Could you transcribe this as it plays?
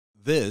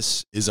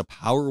This is a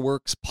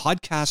PowerWorks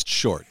podcast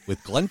short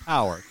with Glenn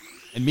Power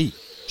and me,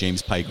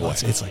 James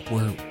Pikeway. It's like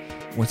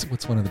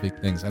what's one of the big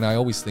things? And I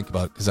always think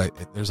about, because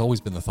there's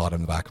always been the thought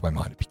in the back of my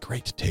mind, it'd be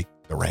great to take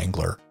the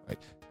Wrangler,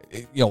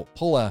 right?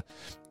 Pull a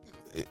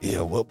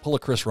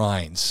Chris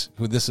Rhines,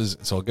 who this is,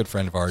 so a good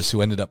friend of ours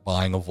who ended up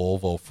buying a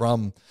Volvo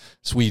from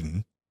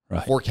Sweden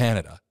for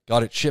Canada,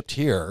 got it shipped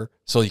here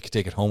so you could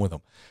take it home with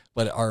him.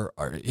 But our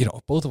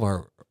both of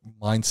our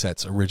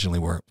mindsets originally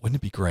were, wouldn't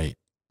it be great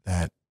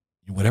that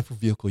whatever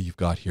vehicle you've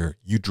got here,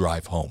 you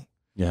drive home?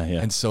 Yeah.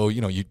 And so,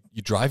 you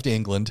drive to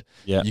England,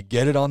 Yeah. you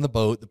get it on the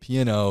boat, the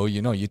P&O,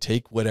 you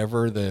take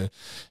whatever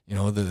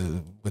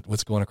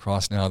what's going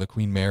across now, the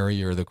Queen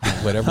Mary or the Queen,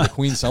 whatever, the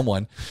Queen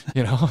someone,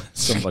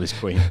 Somebody's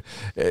queen.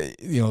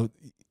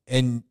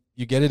 and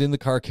you get it in the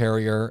car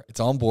carrier, it's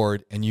on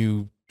board, and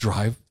you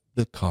drive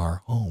the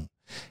car home.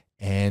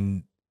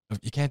 And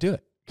you can't do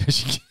it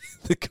because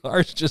the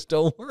cars just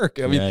don't work.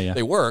 I mean,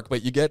 they work,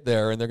 but you get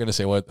there and they're going to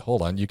say, well,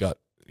 hold on, you got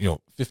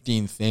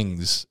 15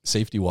 things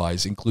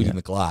safety-wise, including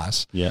the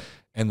glass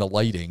and the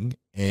lighting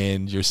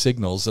and your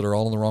signals that are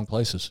all in the wrong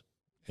places.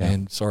 Yeah.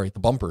 And the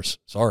bumpers.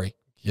 Sorry.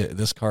 Yeah,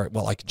 this car,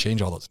 well, I can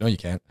change all those. No, you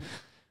can't.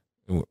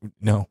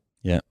 No.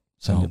 Yeah.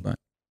 Send it back.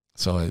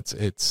 So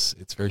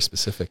it's very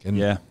specific.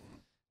 And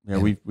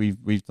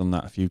we've done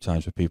that a few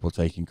times with people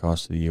taking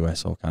cars to the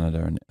US or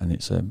Canada, and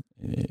it's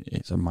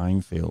a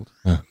minefield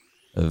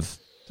of,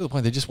 to the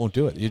point they just won't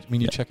do it.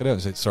 You check it out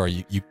and say,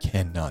 sorry, you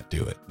cannot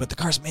do it. But the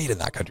car's made in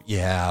that country.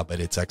 Yeah, but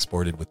it's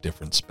exported with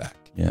different spec.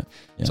 Yeah.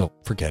 So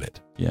forget it.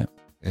 Yeah.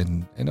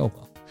 And oh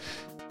well.